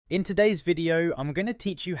In today's video, I'm going to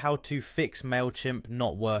teach you how to fix Mailchimp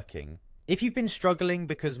not working. If you've been struggling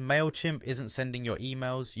because Mailchimp isn't sending your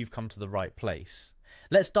emails, you've come to the right place.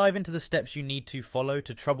 Let's dive into the steps you need to follow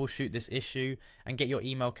to troubleshoot this issue and get your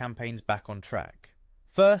email campaigns back on track.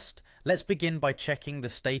 First, let's begin by checking the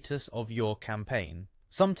status of your campaign.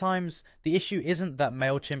 Sometimes, the issue isn't that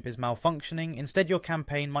Mailchimp is malfunctioning, instead your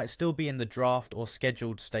campaign might still be in the draft or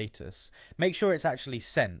scheduled status. Make sure it's actually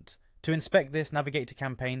sent. To inspect this, navigate to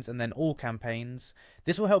Campaigns and then All Campaigns.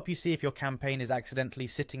 This will help you see if your campaign is accidentally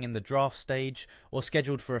sitting in the draft stage or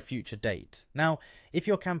scheduled for a future date. Now, if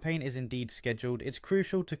your campaign is indeed scheduled, it's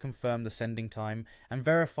crucial to confirm the sending time and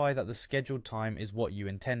verify that the scheduled time is what you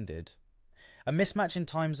intended. A mismatch in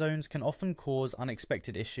time zones can often cause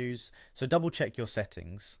unexpected issues, so double check your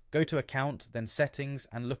settings. Go to Account, then Settings,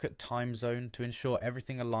 and look at Time Zone to ensure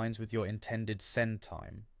everything aligns with your intended send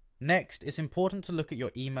time. Next, it's important to look at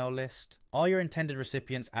your email list. Are your intended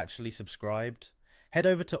recipients actually subscribed? Head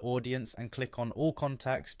over to Audience and click on All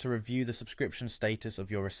Contacts to review the subscription status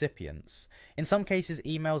of your recipients. In some cases,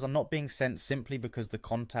 emails are not being sent simply because the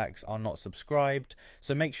contacts are not subscribed,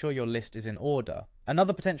 so make sure your list is in order.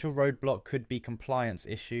 Another potential roadblock could be compliance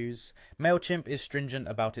issues. Mailchimp is stringent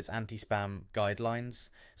about its anti-spam guidelines,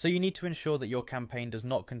 so you need to ensure that your campaign does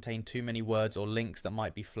not contain too many words or links that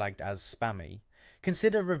might be flagged as spammy.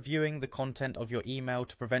 Consider reviewing the content of your email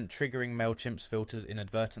to prevent triggering Mailchimp's filters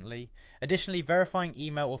inadvertently. Additionally, verifying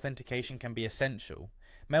email authentication can be essential.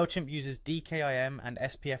 Mailchimp uses DKIM and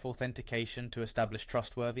SPF authentication to establish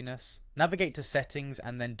trustworthiness. Navigate to Settings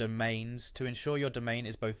and then Domains to ensure your domain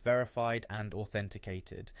is both verified and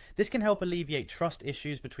authenticated. This can help alleviate trust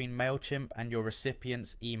issues between Mailchimp and your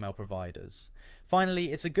recipients' email providers.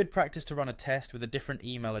 Finally, it's a good practice to run a test with a different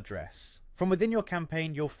email address. From within your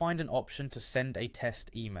campaign, you'll find an option to send a test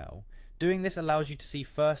email. Doing this allows you to see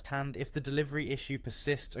firsthand if the delivery issue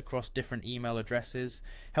persists across different email addresses,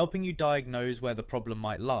 helping you diagnose where the problem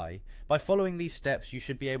might lie. By following these steps, you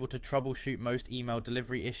should be able to troubleshoot most email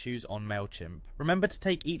delivery issues on Mailchimp. Remember to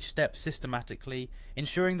take each step systematically,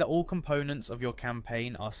 ensuring that all components of your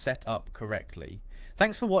campaign are set up correctly.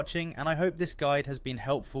 Thanks for watching, and I hope this guide has been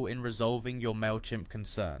helpful in resolving your Mailchimp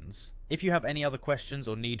concerns. If you have any other questions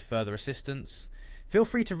or need further assistance, feel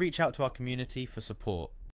free to reach out to our community for support.